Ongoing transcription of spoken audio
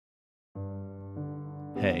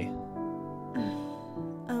Hey.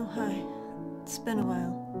 Oh, hi. It's been a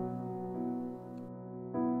while.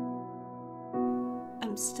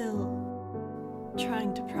 I'm still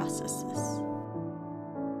trying to process this.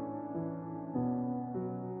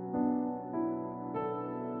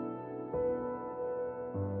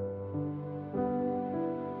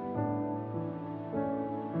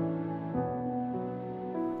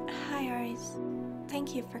 Hi, Aries.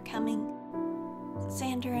 Thank you for coming.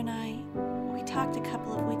 Xander and we talked a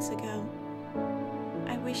couple of weeks ago.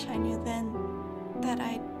 I wish I knew then that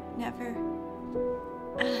I'd never...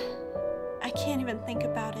 I can't even think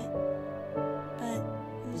about it. But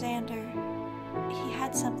Xander, he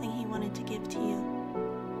had something he wanted to give to you.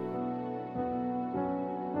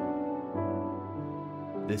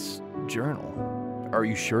 This journal. Are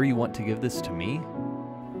you sure you want to give this to me?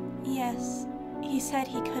 Yes, he said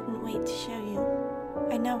he couldn't wait to show you.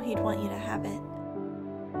 I know he'd want you to have it.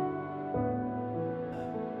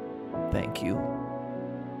 Thank you.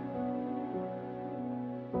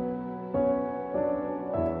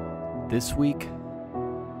 This week,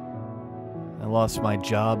 I lost my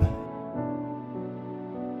job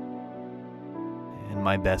and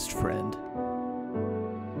my best friend.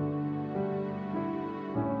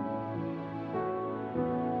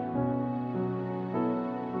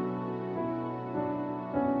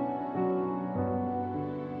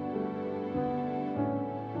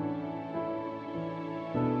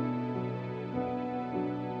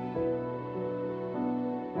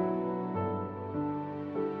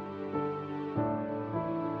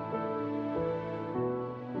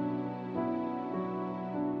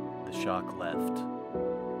 The shock left.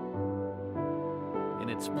 In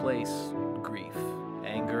its place, grief,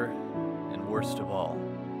 anger, and worst of all,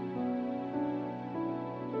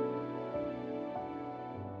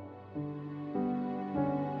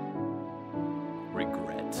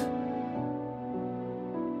 regret.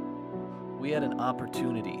 We had an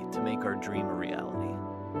opportunity to make our dream a reality,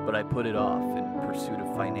 but I put it off in pursuit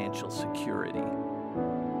of financial security.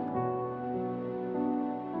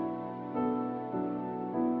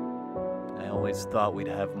 I always thought we'd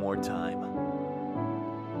have more time.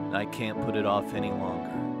 I can't put it off any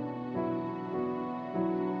longer.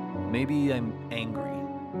 Maybe I'm angry,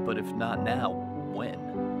 but if not now, when?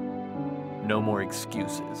 No more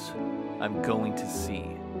excuses. I'm going to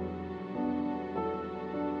see.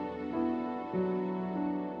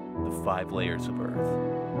 The 5 layers of Earth.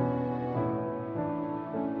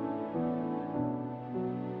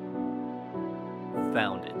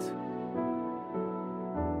 Found it.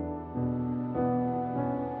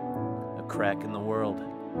 A crack in the world.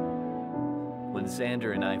 When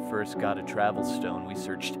Xander and I first got a travel stone, we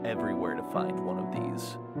searched everywhere to find one of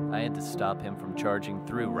these. I had to stop him from charging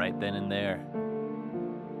through right then and there.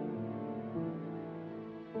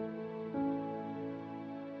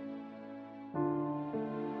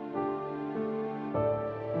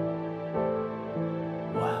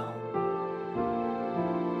 Wow.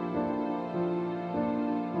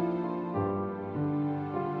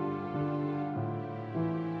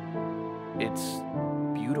 It's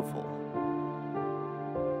beautiful.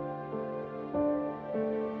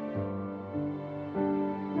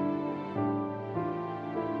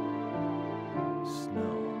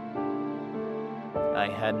 I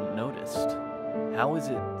hadn't noticed. How is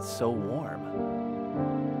it so warm?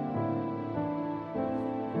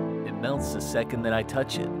 It melts the second that I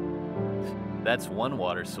touch it. That's one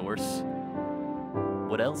water source.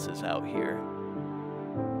 What else is out here?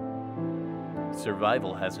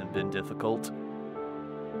 Survival hasn't been difficult.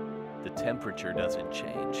 The temperature doesn't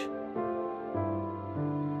change.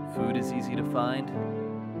 Food is easy to find.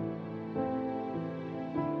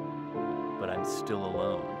 But I'm still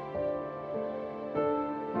alone.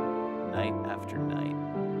 Night after night.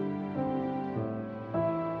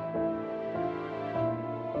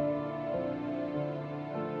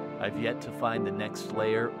 I've yet to find the next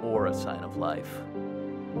layer or a sign of life.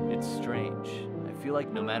 It's strange. I feel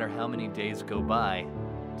like no matter how many days go by,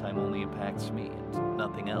 time only impacts me and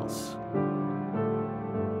nothing else.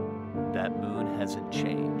 That moon hasn't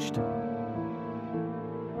changed.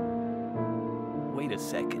 Wait a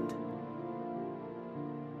second.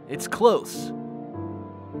 It's close.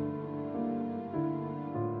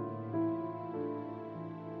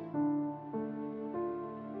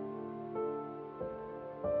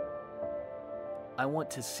 I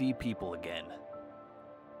want to see people again.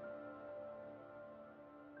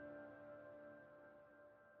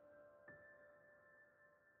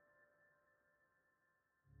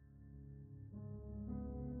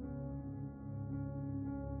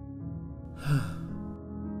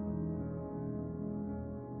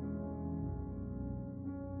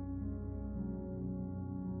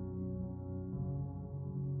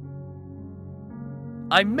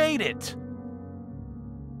 I made it!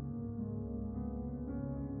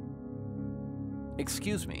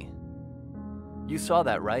 Excuse me. You saw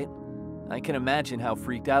that, right? I can imagine how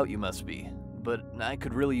freaked out you must be, but I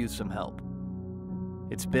could really use some help.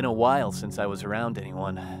 It's been a while since I was around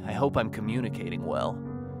anyone. I hope I'm communicating well.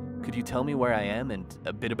 Could you tell me where I am and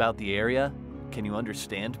a bit about the area? Can you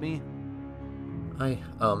understand me? I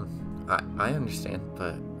understand,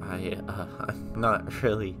 but I'm not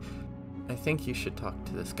really. I think you should talk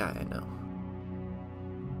to this guy I know.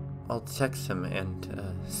 I'll text him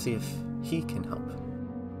and see if he can help.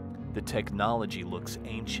 The technology looks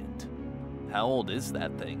ancient. How old is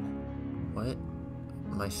that thing? What?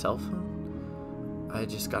 My cell phone? I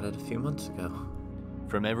just got it a few months ago.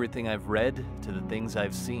 From everything I've read to the things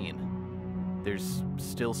I've seen, there's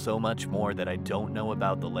still so much more that I don't know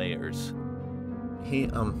about the layers. He,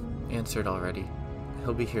 answered already.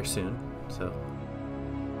 He'll be here soon, so...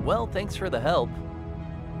 Well, thanks for the help.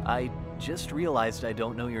 I just realized I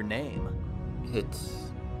don't know your name. It's...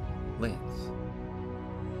 Lance.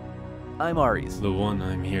 I'm Aries. The one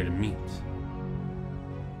I'm here to meet.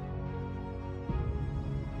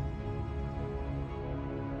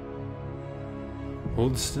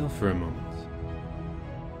 Hold still for a moment.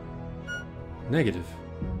 Negative.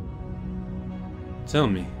 Tell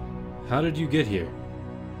me, how did you get here?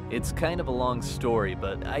 It's kind of a long story,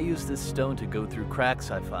 but I use this stone to go through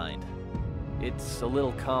cracks I find. It's a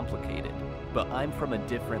little complicated, but I'm from a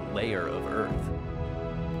different layer of Earth.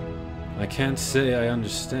 I can't say I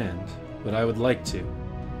understand, but I would like to.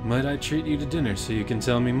 Might I treat you to dinner so you can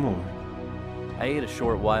tell me more? I ate a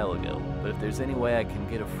short while ago, but if there's any way I can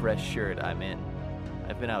get a fresh shirt, I'm in.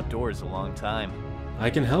 I've been outdoors a long time. I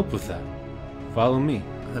can help with that. Follow me.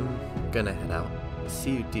 I'm gonna head out.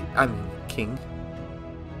 See you, King.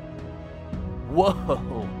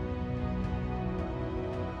 Whoa!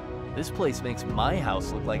 This place makes my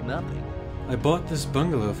house look like nothing. I bought this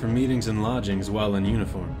bungalow for meetings and lodgings while in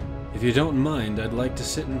uniform. If you don't mind, I'd like to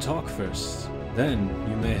sit and talk first. Then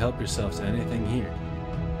you may help yourself to anything here.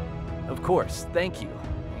 Of course, thank you.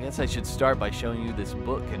 I guess I should start by showing you this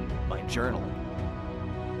book and my journal.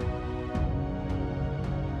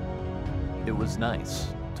 It was nice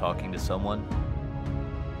talking to someone.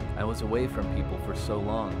 I was away from people for so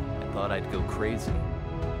long, I thought I'd go crazy.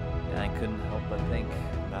 And I couldn't help but think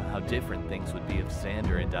about how different things would be if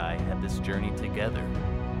Xander and I had this journey together.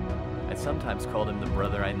 I sometimes called him the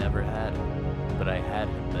brother I never had, but I had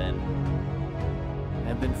him then.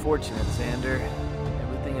 I've been fortunate, Xander.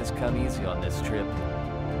 Everything has come easy on this trip.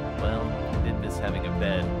 Well, I did miss having a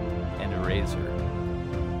bed and a razor.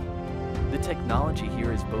 The technology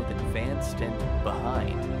here is both advanced and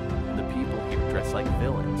behind, and the people here dress like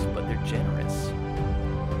villains, but they're generous.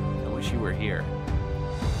 I wish you were here.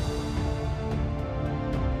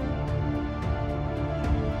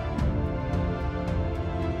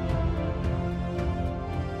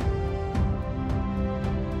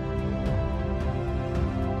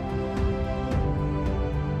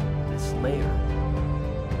 This layer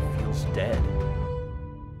feels dead.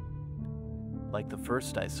 Like the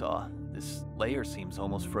first I saw, this layer seems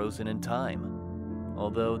almost frozen in time.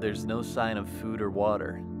 Although there's no sign of food or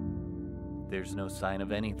water. There's no sign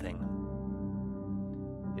of anything.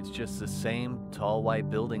 It's just the same tall white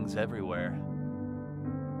buildings everywhere.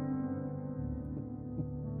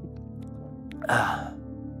 Ah.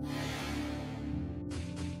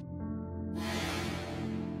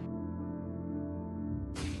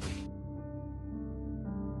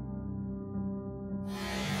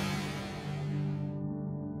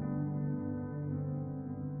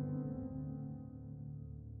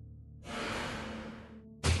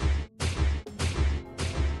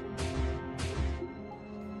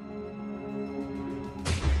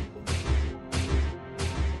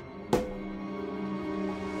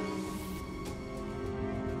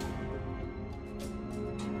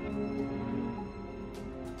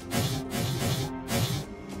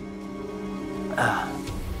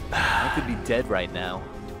 I could be dead right now.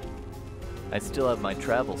 I still have my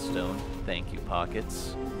travel stone, thank you,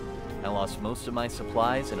 Pockets. I lost most of my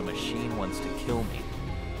supplies and a machine wants to kill me.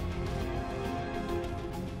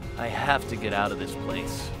 I have to get out of this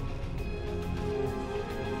place.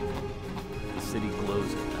 The city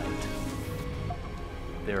glows at night.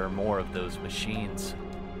 There are more of those machines.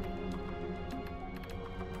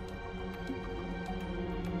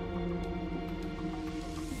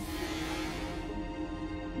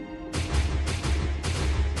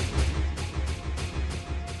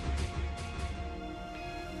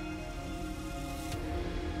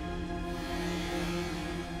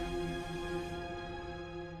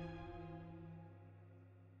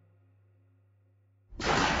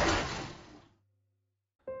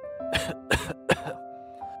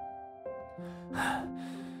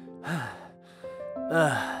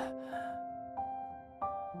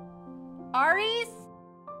 Aries?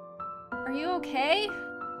 Are you okay?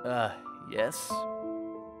 Yes?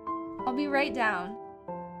 I'll be right down.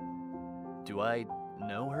 Do I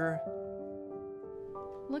know her?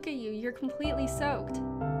 Look at you, you're completely soaked.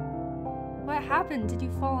 What happened? Did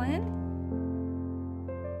you fall in?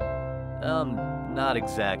 Not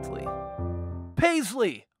exactly.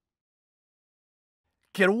 Paisley!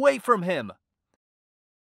 Get away from him!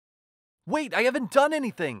 Wait, I haven't done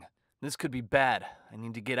anything! This could be bad. I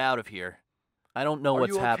need to get out of here. I don't know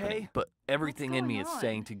what's happening, but everything in me is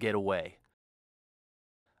saying to get away.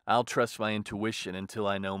 I'll trust my intuition until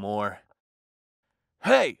I know more.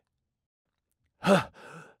 Hey!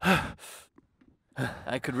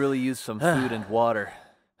 I could really use some food and water.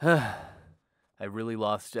 I really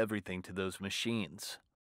lost everything to those machines.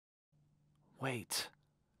 Wait,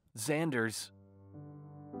 Xander's...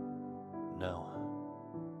 No.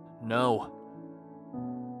 No.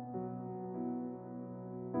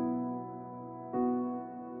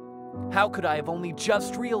 How could I have only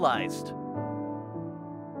just realized?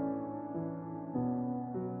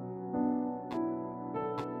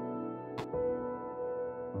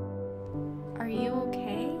 Are you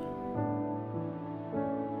okay?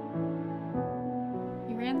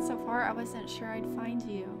 You ran so far I wasn't sure I'd find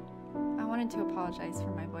you. I wanted to apologize for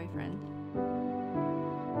my boyfriend.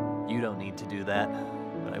 You don't need to do that,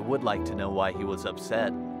 but I would like to know why he was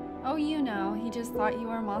upset. Oh, you know, he just thought you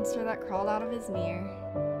were a monster that crawled out of his mirror.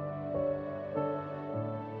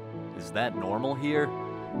 Is that normal here?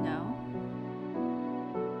 No.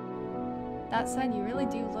 That said, you really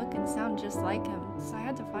do look and sound just like him, so I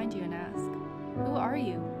had to find you and ask. Who are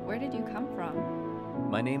you? Where did you come from?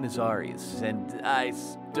 My name is Aries, and I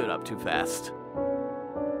stood up too fast.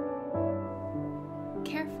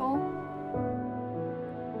 Careful.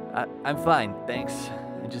 I'm fine, thanks.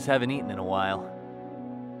 I just haven't eaten in a while.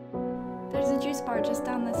 There's a juice bar just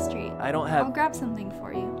down the street. I don't have... I'll grab something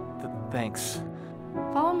for you. Thanks.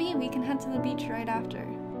 Follow me, we can head to the beach right after.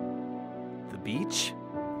 The beach?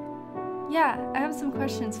 Yeah, I have some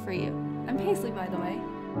questions for you. I'm Paisley, by the way.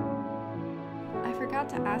 I forgot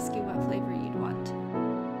to ask you what flavor you'd want.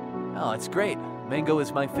 Oh, it's great. Mango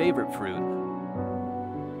is my favorite fruit.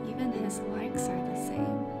 Even his likes are the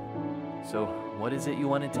same. So, what is it you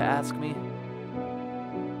wanted to ask me?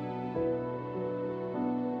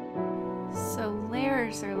 So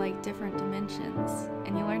layers are like different dimensions,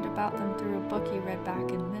 and you learned about them through a book you read back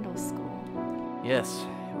in middle school. Yes,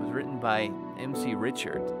 it was written by MC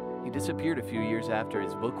Richard. He disappeared a few years after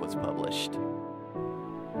his book was published.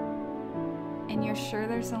 And you're sure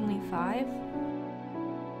there's only 5?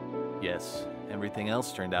 Yes, everything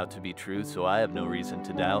else turned out to be true, so I have no reason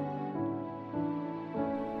to doubt.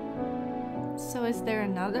 So is there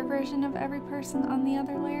another version of every person on the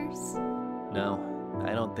other layers? No,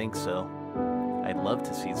 I don't think so. I'd love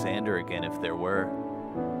to see Xander again if there were.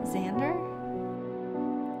 Xander?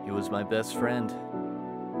 He was my best friend.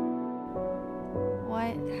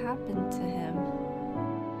 What happened to him?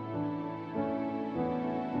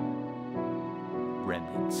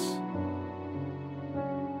 Remnants.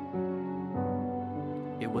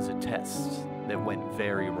 It was a test that went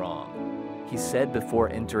very wrong. He said before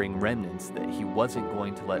entering Remnants that he wasn't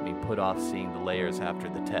going to let me put off seeing the layers after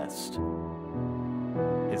the test.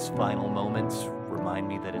 His final moments remind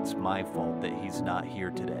me that it's my fault that he's not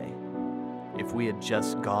here today. If we had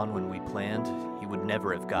just gone when we planned, he would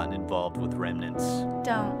never have gotten involved with Remnants.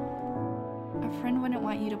 Don't. A friend wouldn't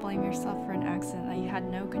want you to blame yourself for an accident that you had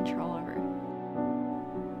no control over.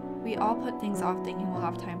 We all put things off thinking we'll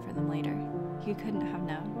have time for them later. You couldn't have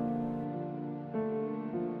known.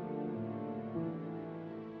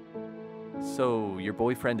 So, your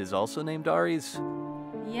boyfriend is also named Aries?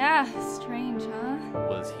 Yeah, strange, huh?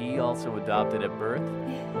 Was he also adopted at birth?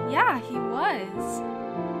 Yeah, he was.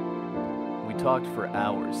 We talked for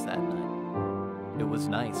hours that night. It was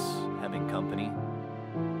nice having company.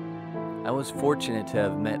 I was fortunate to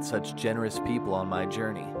have met such generous people on my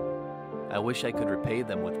journey. I wish I could repay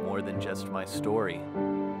them with more than just my story.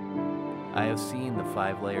 I have seen the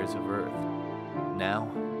 5 layers of Earth. Now,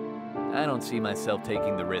 I don't see myself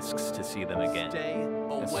taking the risks to see them again. Stay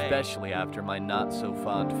away. Especially after my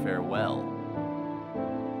not-so-fond farewell.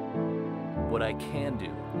 What I can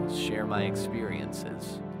do is share my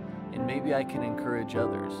experiences, and maybe I can encourage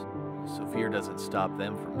others, so fear doesn't stop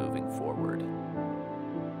them from moving forward.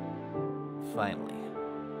 Finally,